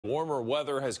Warmer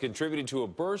weather has contributed to a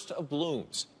burst of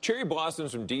blooms. Cherry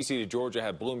blossoms from D.C. to Georgia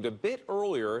have bloomed a bit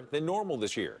earlier than normal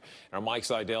this year. Our Mike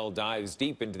Seidel dives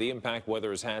deep into the impact weather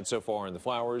has had so far on the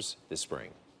flowers this spring.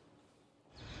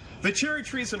 The cherry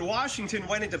trees in Washington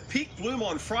went into peak bloom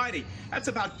on Friday. That's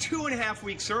about 2.5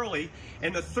 weeks early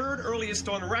and the third earliest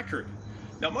on record.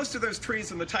 Now, most of those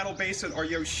trees in the tidal basin are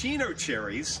Yoshino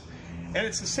cherries, and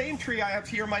it's the same tree I have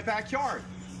here in my backyard.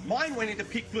 Mine went into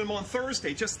peak bloom on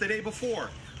Thursday, just the day before.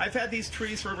 I've had these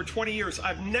trees for over 20 years.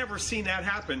 I've never seen that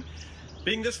happen.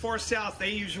 Being this far south,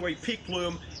 they usually peak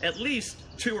bloom at least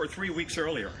 2 or 3 weeks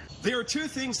earlier. There are two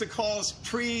things that cause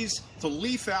trees to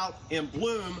leaf out and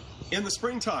bloom in the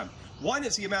springtime. One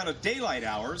is the amount of daylight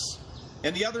hours,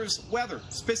 and the other is weather,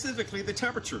 specifically the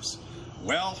temperatures.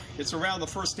 Well, it's around the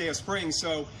first day of spring,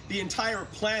 so the entire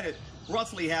planet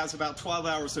roughly has about 12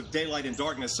 hours of daylight and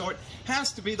darkness, so it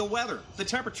has to be the weather, the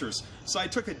temperatures. So I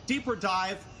took a deeper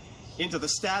dive into the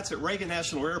stats at Reagan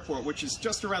National Airport, which is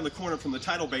just around the corner from the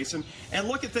tidal basin, and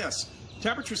look at this.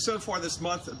 Temperatures so far this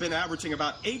month have been averaging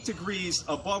about 8 degrees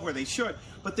above where they should,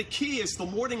 but the key is the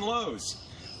morning lows.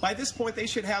 By this point, they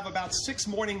should have about 6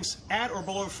 mornings at or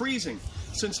below freezing.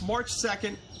 Since March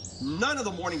 2nd, none of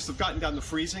the mornings have gotten down to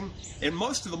freezing, and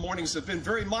most of the mornings have been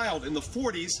very mild in the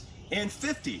 40s and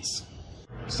 50s.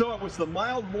 So it was the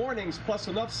mild mornings plus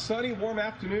enough sunny, warm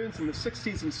afternoons in the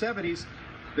 60s and 70s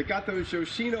that got those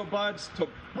Yoshino buds to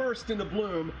burst into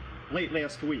bloom late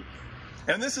last week.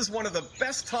 And this is one of the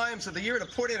best times of the year to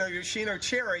put in a Yoshino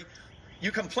cherry.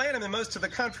 You can plant them in most of the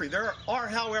country. There are,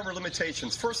 however,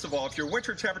 limitations. First of all, if your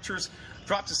winter temperatures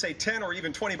drop to, say, 10 or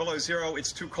even 20 below zero,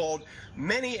 it's too cold.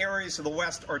 Many areas of the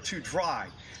West are too dry.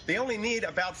 They only need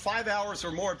about 5 hours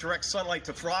or more of direct sunlight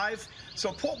to thrive.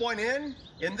 So put one in,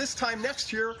 and this time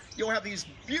next year, you'll have these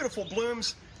beautiful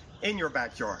blooms in your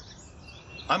backyard.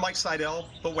 I'm Mike Seidel,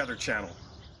 the Weather Channel.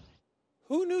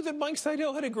 Who knew that Mike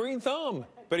Seidel had a green thumb?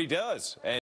 But he does.